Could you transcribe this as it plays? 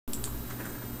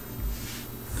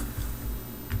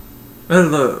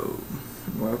Hello,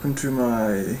 welcome to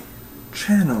my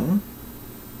channel.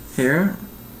 Here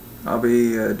I'll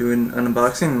be doing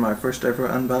unboxing, my first ever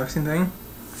unboxing thing.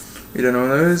 You don't know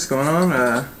what is going on?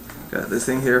 Got this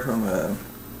thing here from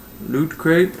Loot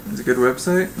Crate. It's a good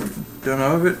website. Don't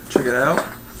know of it? Check it out.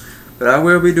 But I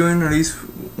will be doing at least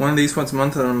one of these once a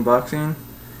month on unboxing.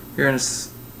 Here in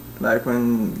like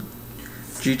when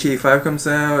GTA 5 comes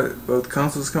out, both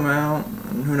consoles come out,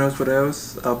 and who knows what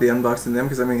else. I'll be unboxing them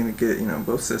because I'm going to get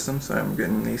both systems. So I'm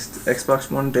getting these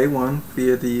Xbox One day one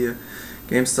via the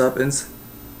GameStop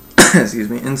excuse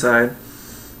me, inside.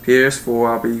 PS4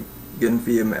 I'll be getting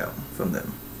via mail from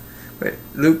them. Wait,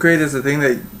 Loot Crate is a thing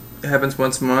that happens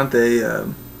once a month. They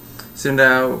send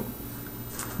out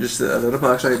just a little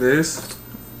box like this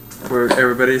for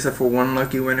everybody except for one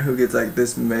lucky winner who gets like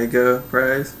this mega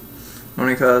prize.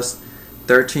 Only costs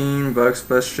 $13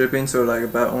 plus shipping, so like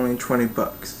about only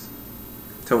 $20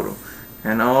 total.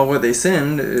 And all what they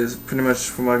send is pretty much,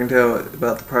 from what I can tell,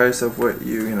 about the price of what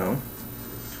you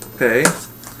pay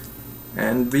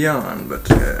and beyond. But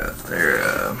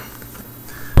there.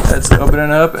 Let's open it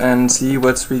up and see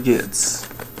what we get. This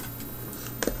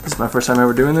is my first time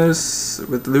ever doing this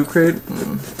with Loot Crate.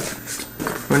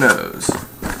 Who knows?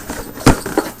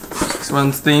 This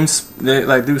one's themes, they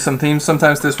like do some themes.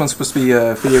 Sometimes this one's supposed to be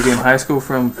a Video Game High School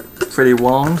from Freddie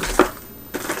Wong.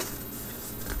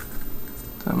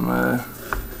 I'm not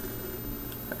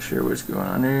sure what's going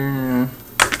on here.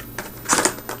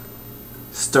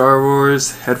 Star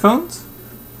Wars headphones.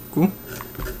 Cool.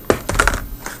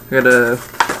 I got a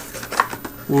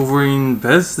Wolverine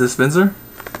Bez dispenser.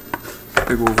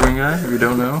 Big Wolverine guy, if you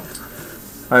don't know.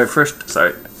 Alright, first,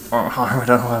 sorry. I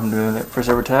don't know what I'm doing. First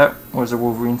ever tap. Where's the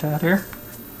Wolverine tat here?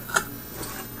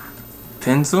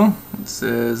 Pencil. It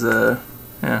says,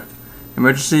 yeah.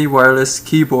 Emergency wireless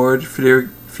keyboard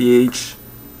VH.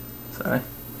 Sorry.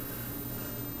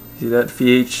 See that?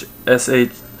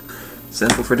 VHSH.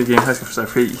 Sample for the game.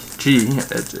 Sorry, G.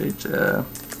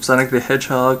 Sonic the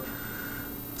Hedgehog.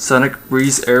 Sonic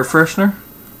Breeze air freshener.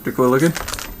 Pretty cool looking.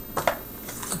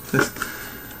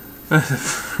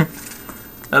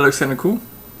 That looks kind of cool.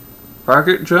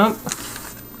 Rocket jump.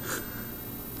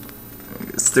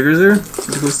 Stickers there.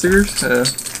 Pretty cool stickers.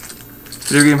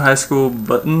 Video Game High School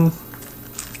button.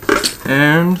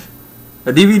 And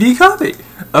a DVD copy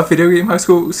of Video Game High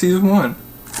School Season 1.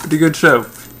 Pretty good show.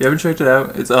 If you haven't checked it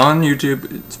out, it's on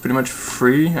YouTube. It's pretty much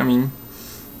free. I mean,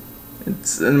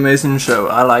 it's an amazing show.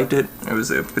 I liked it. It was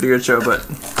a pretty good show, but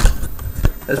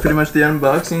that's pretty much the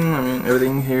unboxing. I mean,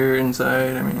 everything here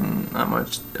inside. I mean, not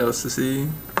much else to see.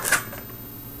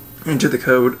 Enter the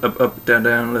code, up, down,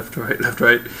 down, left,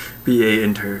 right, BA,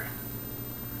 enter.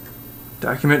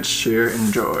 Document, share,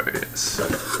 enjoy. Yes.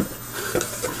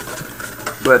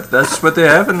 But that's what they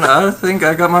have, and I think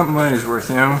I got my money's worth,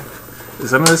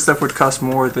 Some of this stuff would cost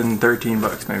more than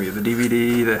 $13 maybe. The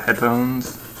DVD, the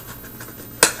headphones.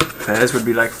 Pairs would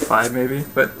be like $5 maybe,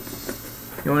 but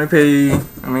you only pay,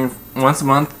 I mean, once a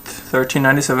month,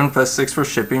 $13.97 plus $6 for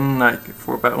shipping. Like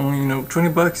for about only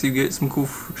 $20, you get some cool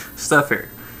stuff here,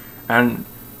 and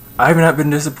I have not been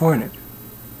disappointed.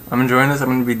 I'm enjoying this. I'm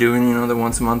gonna be doing the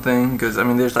once a month thing because I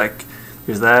mean, there's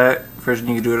that version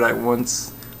you can do it like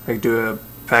once, like do a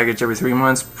package every 3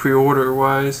 months pre-order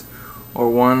wise, or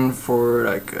one for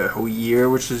like a whole year,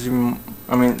 which is even,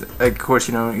 I mean, of course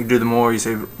you do the more you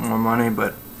save more money,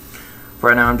 but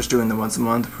right now I'm just doing the once a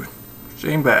month, which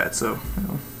ain't bad. So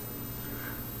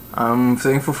I'm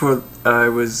thankful for I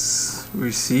was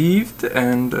received,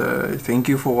 and thank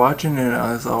you for watching, and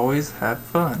as always, have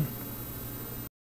fun.